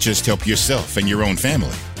to not just help yourself and your own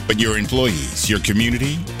family, but your employees, your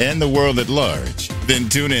community, and the world at large, then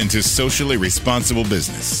tune in to Socially Responsible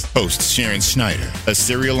Business. Host Sharon Schneider, a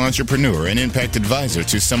serial entrepreneur and impact advisor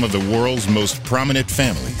to some of the world's most prominent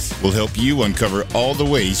families, will help you uncover all the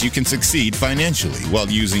ways you can succeed financially while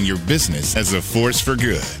using your business as a force for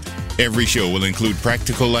good. Every show will include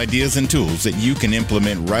practical ideas and tools that you can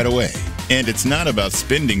implement right away. And it's not about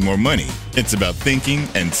spending more money. It's about thinking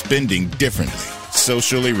and spending differently.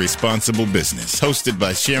 Socially Responsible Business, hosted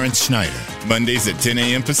by Sharon Schneider, Mondays at 10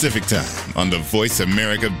 a.m. Pacific Time on the Voice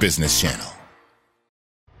America Business Channel.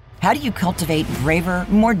 How do you cultivate braver,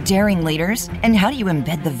 more daring leaders? And how do you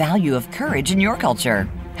embed the value of courage in your culture?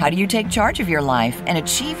 How do you take charge of your life and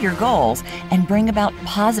achieve your goals and bring about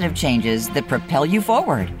positive changes that propel you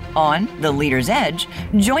forward? On The Leader's Edge,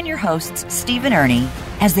 join your hosts, Steve and Ernie,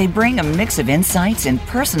 as they bring a mix of insights in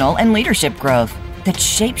personal and leadership growth that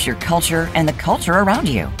shapes your culture and the culture around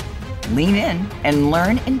you. Lean in and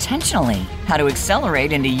learn intentionally how to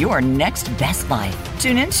accelerate into your next best life.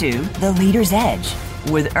 Tune into The Leader's Edge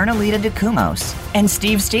with Ernalita DeCumos and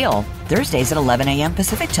Steve Steele, Thursdays at 11 a.m.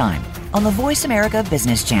 Pacific Time on the Voice America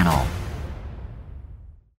Business Channel.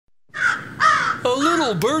 A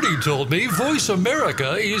little birdie told me Voice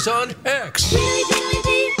America is on X.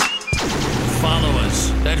 Follow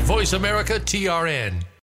us at Voice America TRN.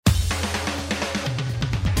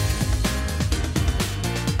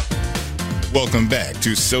 Welcome back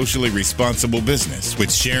to Socially Responsible Business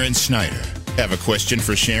with Sharon Schneider. Have a question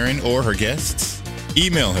for Sharon or her guests?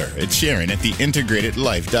 Email her at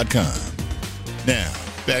sharon@theintegratedlife.com. Now,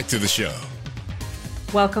 back to the show.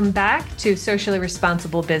 Welcome back to Socially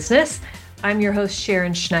Responsible Business. I'm your host,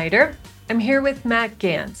 Sharon Schneider. I'm here with Matt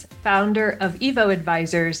Ganz, founder of EVO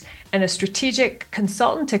Advisors and a strategic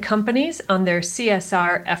consultant to companies on their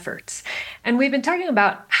CSR efforts. And we've been talking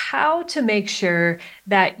about how to make sure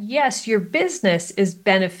that, yes, your business is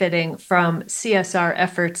benefiting from CSR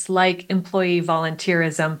efforts like employee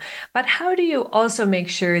volunteerism, but how do you also make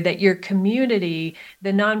sure that your community,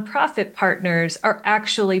 the nonprofit partners, are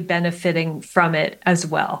actually benefiting from it as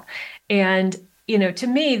well? And to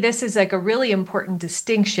me, this is like a really important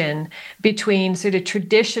distinction between sort of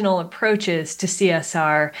traditional approaches to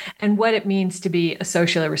CSR and what it means to be a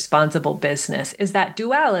socially responsible business, is that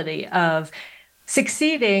duality of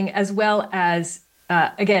succeeding as well as,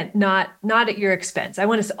 again, not at your expense. I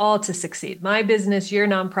want us all to succeed. My business, your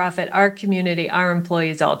nonprofit, our community, our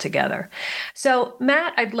employees all together. So,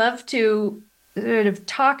 Matt, I'd love to sort of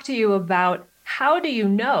talk to you about how do you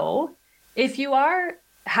know if you are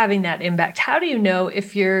having that impact? How do you know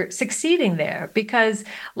if you're succeeding there? Because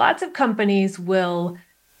lots of companies will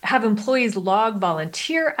have employees log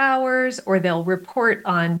volunteer hours, or they'll report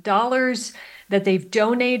on dollars that they've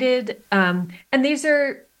donated. And these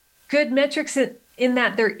are good metrics in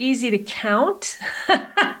that they're easy to count,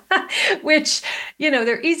 which,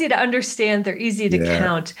 they're easy to understand, they're easy to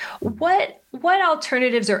count. What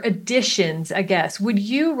alternatives or additions, I guess, would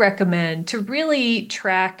you recommend to really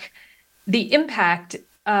track the impact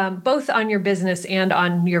both on your business and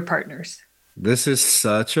on your partners? This is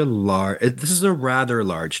a rather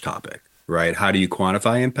large topic, right? How do you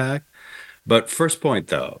quantify impact? But first point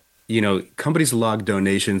though, companies log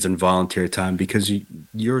donations and volunteer time because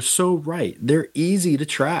you're so right. They're easy to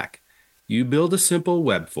track. You build a simple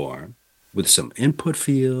web form with some input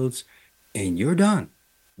fields and you're done.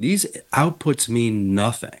 These outputs mean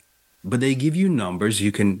nothing, but they give you numbers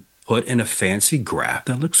you can put in a fancy graph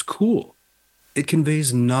that looks cool. It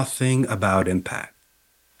conveys nothing about impact.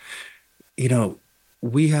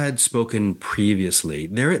 We had spoken previously.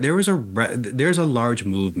 There's a large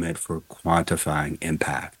movement for quantifying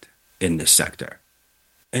impact in this sector,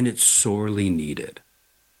 and it's sorely needed,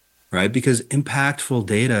 right? Because impactful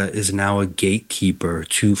data is now a gatekeeper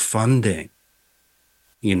to funding,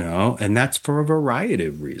 and that's for a variety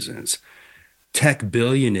of reasons. Tech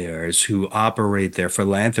billionaires who operate their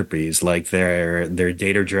philanthropies like their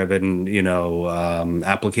data-driven,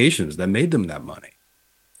 applications that made them that money.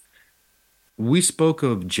 We spoke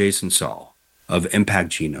of Jason Saul of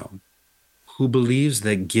Impact Genome, who believes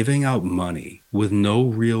that giving out money with no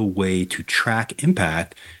real way to track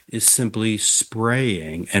impact is simply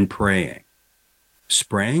spraying and praying.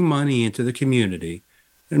 Spraying money into the community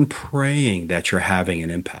and praying that you're having an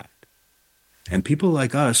impact. And people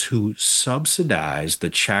like us who subsidize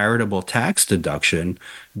the charitable tax deduction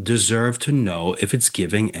deserve to know if it's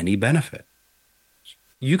giving any benefit.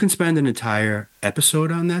 You can spend an entire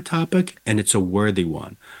episode on that topic, and it's a worthy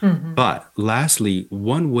one. Mm-hmm. But lastly,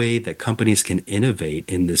 one way that companies can innovate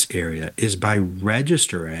in this area is by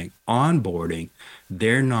onboarding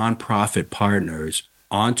their nonprofit partners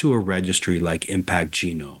onto a registry like Impact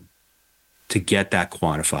Genome to get that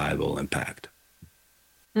quantifiable impact.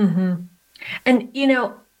 Mm-hmm. And,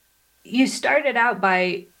 you started out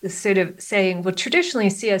by sort of saying, well, traditionally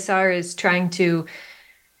CSR is trying to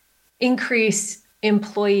increase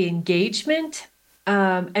employee engagement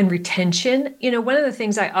and retention. One of the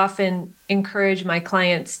things I often encourage my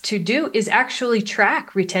clients to do is actually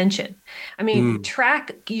track retention.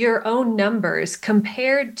 Track your own numbers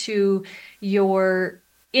compared to your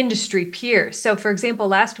industry peers. So, for example,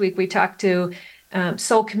 last week we talked to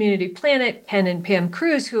Soul Community Planet, Ken and Pam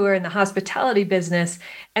Cruz, who are in the hospitality business,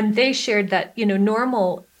 and they shared that,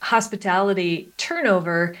 normal hospitality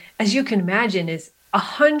turnover, as you can imagine, is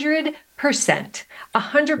 100%.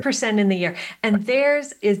 100% in the year. And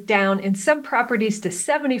theirs is down in some properties to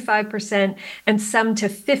 75% and some to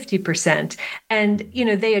 50%. And,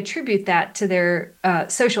 they attribute that to their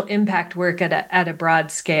social impact work at a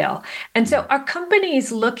broad scale. And so are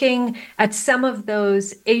companies looking at some of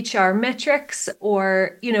those HR metrics,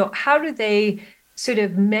 or, how do they sort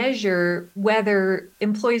of measure whether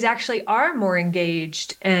employees actually are more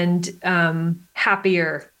engaged and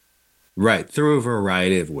happier? Right, through a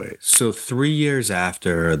variety of ways. So 3 years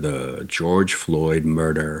after the George Floyd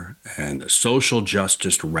murder and the social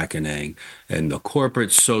justice reckoning and the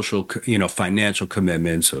corporate social, financial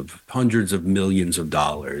commitments of hundreds of millions of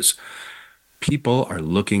dollars, people are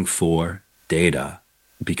looking for data,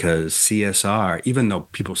 because CSR, even though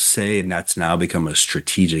people say that's now become a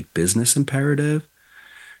strategic business imperative,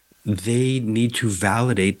 they need to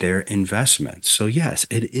validate their investments. So yes,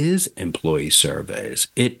 it is employee surveys.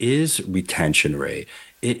 It is retention rate.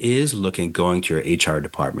 It is going to your HR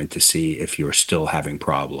department to see if you're still having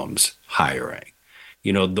problems hiring.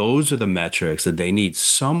 Those are the metrics that they need.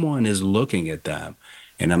 Someone is looking at them.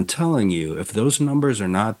 And I'm telling you, if those numbers are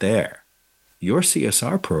not there, your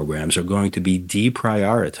CSR programs are going to be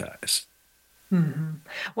deprioritized. Mm-hmm.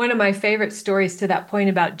 One of my favorite stories to that point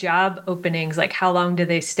about job openings, like how long do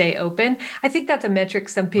they stay open? I think that's a metric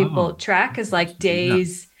some people track is like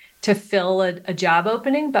days to fill a job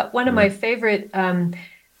opening. But one of my favorite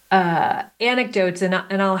anecdotes, and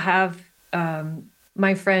I'll have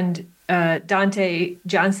my friend Dante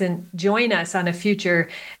Johnson join us on a future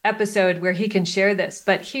episode where he can share this.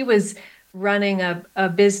 But he was running a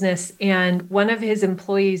business, and one of his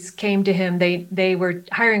employees came to him. They were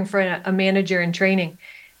hiring for a manager in training,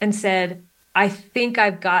 and said, "I think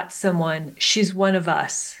I've got someone. She's one of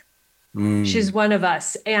us. She's one of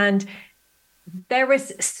us." And there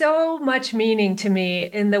was so much meaning to me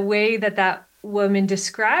in the way that woman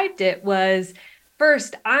described it. Was,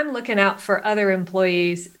 first, I'm looking out for other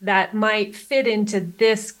employees that might fit into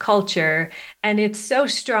this culture, and it's so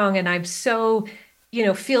strong, and I'm so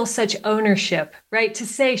feel such ownership, right? To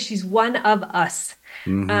say she's one of us,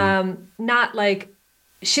 not like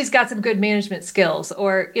she's got some good management skills,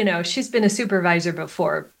 or, she's been a supervisor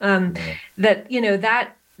before. That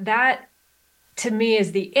to me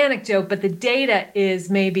is the anecdote, but the data is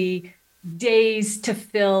maybe days to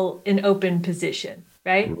fill an open position,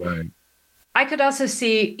 right? Right. I could also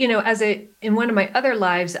see, in one of my other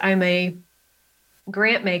lives, I'm a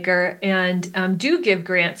grant maker and do give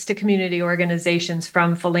grants to community organizations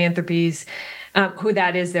from philanthropies, who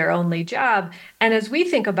that is their only job. And as we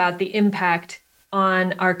think about the impact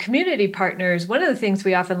on our community partners, one of the things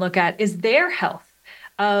we often look at is their health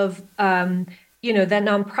of, that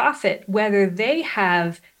nonprofit, whether they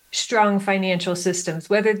have strong financial systems,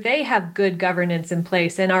 whether they have good governance in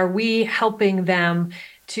place, and are we helping them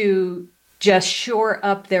to just shore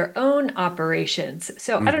up their own operations?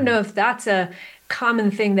 So I don't know if that's a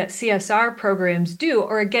common thing that CSR programs do,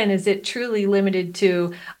 or again, is it truly limited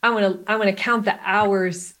to I want to count the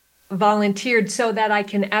hours volunteered so that I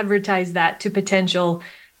can advertise that to potential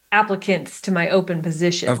applicants to my open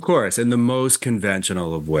position? Of course, in the most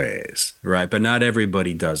conventional of ways, right? But not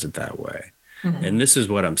everybody does it that way. And this is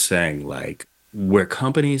what I'm saying, like where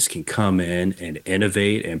companies can come in and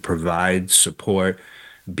innovate and provide support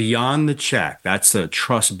beyond the check. That's a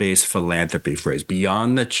trust-based philanthropy phrase,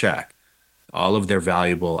 beyond the check. All of their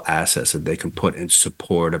valuable assets that they can put in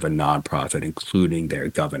support of a nonprofit, including their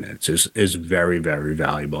governance, is very, very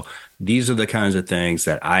valuable. These are the kinds of things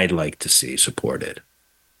that I'd like to see supported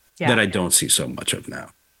that I don't see so much of now.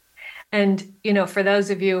 And, for those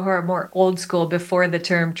of you who are more old school, before the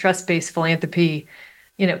term trust-based philanthropy,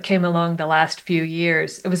 came along the last few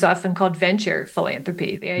years, it was often called venture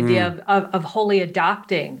philanthropy, the idea of wholly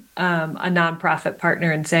adopting a nonprofit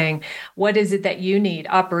partner and saying, what is it that you need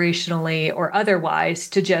operationally or otherwise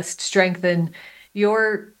to just strengthen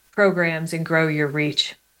your programs and grow your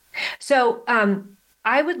reach? So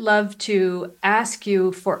I would love to ask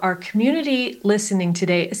you, for our community listening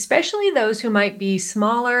today, especially those who might be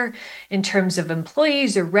smaller in terms of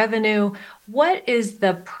employees or revenue, what is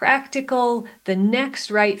the next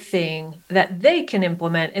right thing that they can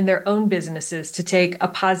implement in their own businesses to take a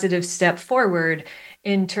positive step forward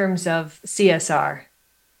in terms of CSR?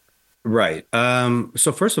 Right.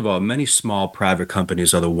 So first of all, many small private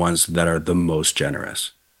companies are the ones that are the most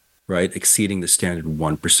generous, right? Exceeding the standard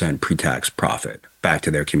 1% pre-tax profit back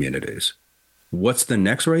to their communities. What's the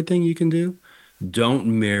next right thing you can do? Don't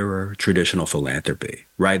mirror traditional philanthropy,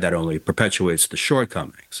 right? That only perpetuates the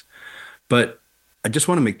shortcomings. But I just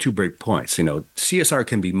want to make two big points. CSR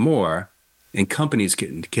can be more, and companies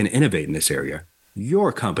can innovate in this area.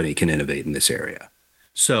 Your company can innovate in this area.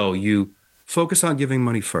 So you focus on giving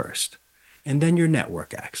money first, and then your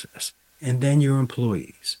network access, and then your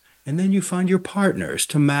employees, and then you find your partners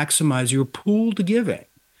to maximize your pooled giving.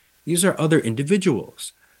 These are other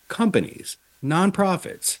individuals, companies,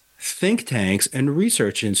 nonprofits, think tanks, and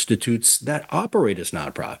research institutes that operate as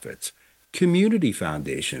nonprofits, community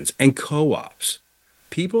foundations, and co-ops,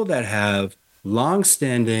 people that have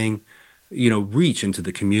long-standing, reach into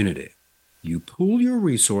the community. You pool your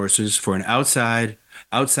resources for an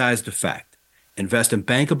outsized effect. Invest in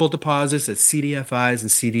bankable deposits at CDFIs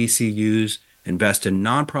and CDCUs. Invest in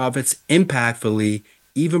nonprofits impactfully,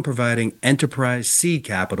 even providing enterprise seed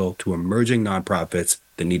capital to emerging nonprofits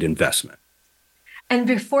that need investment. And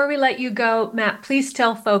before we let you go, Matt, please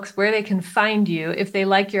tell folks where they can find you if they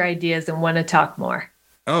like your ideas and want to talk more.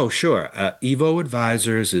 Oh, sure. EVO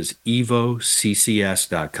Advisors is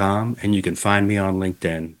evoccs.com, and you can find me on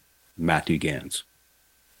LinkedIn, Matthew Ganz.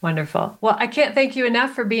 Wonderful. Well, I can't thank you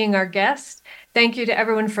enough for being our guest. Thank you to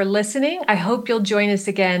everyone for listening. I hope you'll join us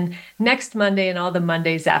again next Monday and all the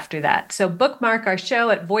Mondays after that. So bookmark our show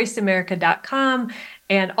at voiceamerica.com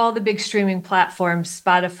and all the big streaming platforms,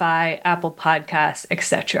 Spotify, Apple Podcasts,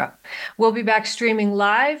 etc. We'll be back streaming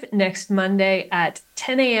live next Monday at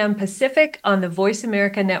 10 a.m. Pacific on the Voice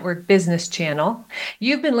America Network Business Channel.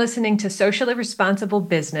 You've been listening to Socially Responsible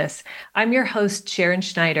Business. I'm your host, Sharon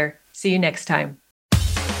Schneider. See you next time.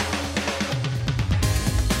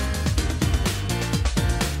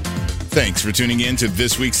 Thanks for tuning in to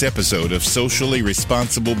this week's episode of Socially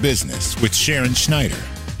Responsible Business with Sharon Schneider.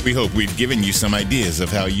 We hope we've given you some ideas of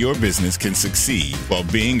how your business can succeed while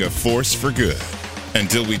being a force for good.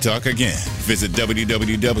 Until we talk again, visit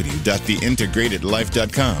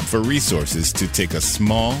www.theintegratedlife.com for resources to take a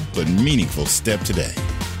small but meaningful step today.